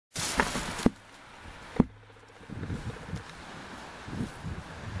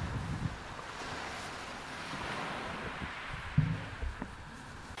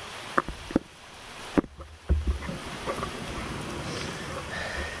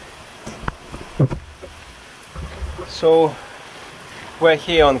So we're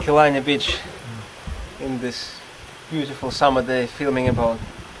here on Killiney beach in this beautiful summer day filming about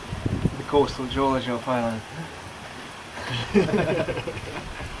the coastal geology of Ireland.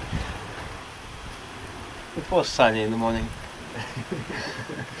 It was sunny in the morning.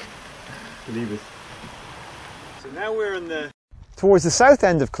 Believe it. So now we're towards the south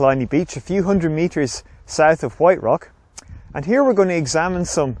end of Killiney Beach, a few hundred metres south of White Rock, and here we're going to examine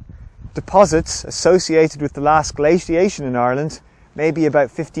some deposits associated with the last glaciation in Ireland, maybe about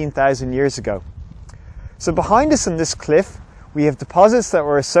 15,000 years ago. So behind us on this cliff we have deposits that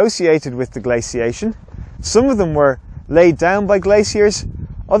were associated with the glaciation. Some of them were laid down by glaciers,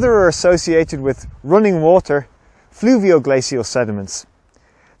 others are associated with running water, fluvio-glacial sediments.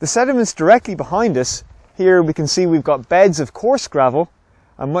 The sediments directly behind us, here we can see we've got beds of coarse gravel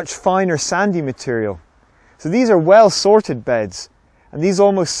and much finer sandy material. So these are well sorted beds, and these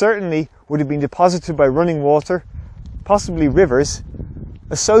almost certainly would have been deposited by running water, possibly rivers,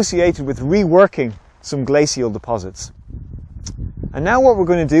 associated with reworking some glacial deposits. And now what we're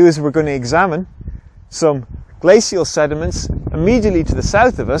going to do is we're going to examine some glacial sediments immediately to the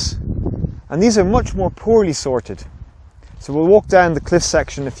south of us, and these are much more poorly sorted. So we'll walk down the cliff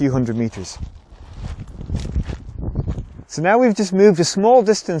section a few hundred metres. So now we've just moved a small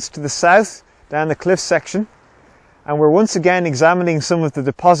distance to the south down the cliff section, and we're once again examining some of the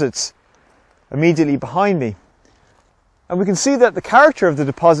deposits immediately behind me. And we can see that the character of the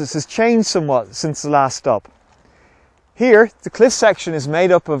deposits has changed somewhat since the last stop. Here, the cliff section is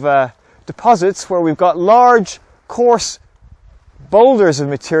made up of deposits where we've got large, coarse boulders of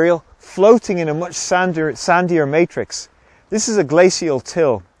material floating in a much sandier matrix. This is a glacial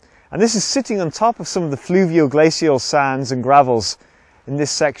till, and this is sitting on top of some of the fluvio-glacial sands and gravels in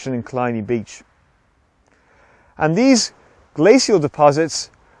this section in Killiney Beach. And these glacial deposits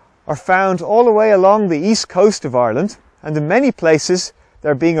are found all the way along the east coast of Ireland, and in many places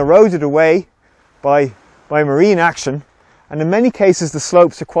they're being eroded away by marine action, and in many cases the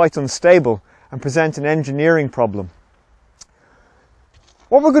slopes are quite unstable and present an engineering problem.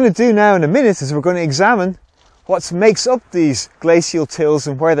 What we're going to do now in a minute is we're going to examine what makes up these glacial tills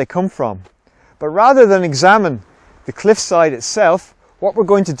and where they come from. But rather than examine the cliffside itself, what we're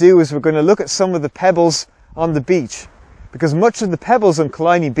going to do is we're going to look at some of the pebbles on the beach, because much of the pebbles on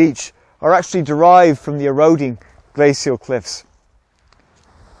Killiney Beach are actually derived from the eroding glacial cliffs.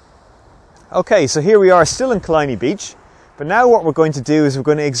 Okay, so here we are still in Killiney Beach, but now what we're going to do is we're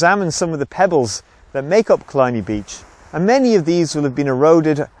going to examine some of the pebbles that make up Killiney Beach, and many of these will have been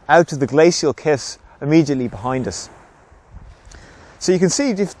eroded out of the glacial cliffs immediately behind us. So you can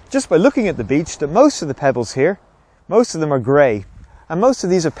see just by looking at the beach that most of the pebbles here, most of them are grey, and most of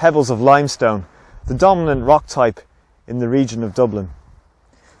these are pebbles of limestone, the dominant rock type in the region of Dublin.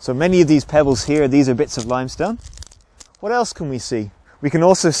 So many of these pebbles here, these are bits of limestone. What else can we see? We can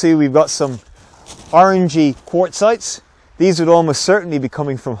also see we've got some orangey quartzites. These would almost certainly be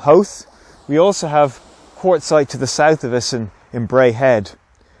coming from Howth. We also have quartzite to the south of us in Bray Head.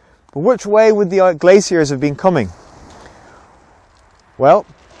 But which way would the glaciers have been coming? Well,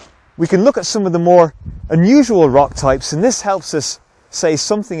 we can look at some of the more unusual rock types, and this helps us say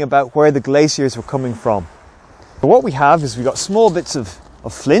something about where the glaciers were coming from. But what we have is we've got small bits of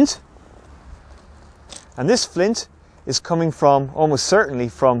flint, and this flint is coming from, almost certainly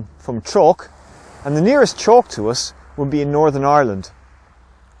from chalk, and the nearest chalk to us would be in Northern Ireland.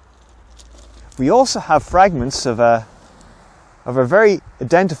 We also have fragments of a very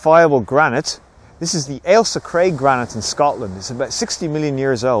identifiable granite. This is the Ailsa Craig granite in Scotland. It's about 60 million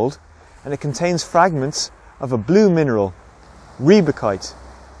years old, and it contains fragments of a blue mineral, riebeckite,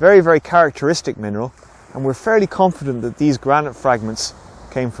 very, very characteristic mineral, and we're fairly confident that these granite fragments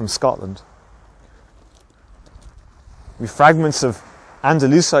came from Scotland. We have fragments of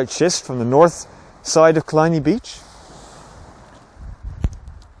Andalusite schist from the north side of Killiney Beach,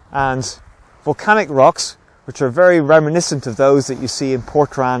 and volcanic rocks which are very reminiscent of those that you see in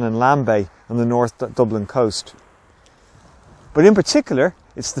Portrane and Lambay on the North Dublin coast. But in particular,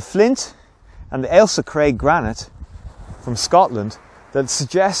 it's the flint and the Ailsa Craig granite from Scotland that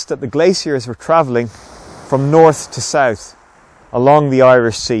suggests that the glaciers were travelling from north to south along the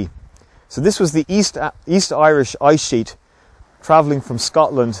Irish Sea. So this was the East Irish ice sheet travelling from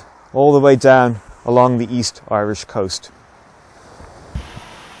Scotland all the way down along the East Irish coast.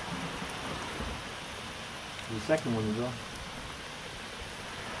 The second one as well.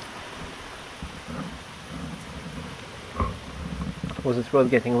 Was it worth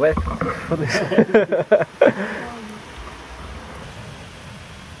getting wet for this?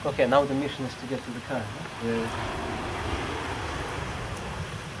 Okay, now the mission is to get to the car. Huh?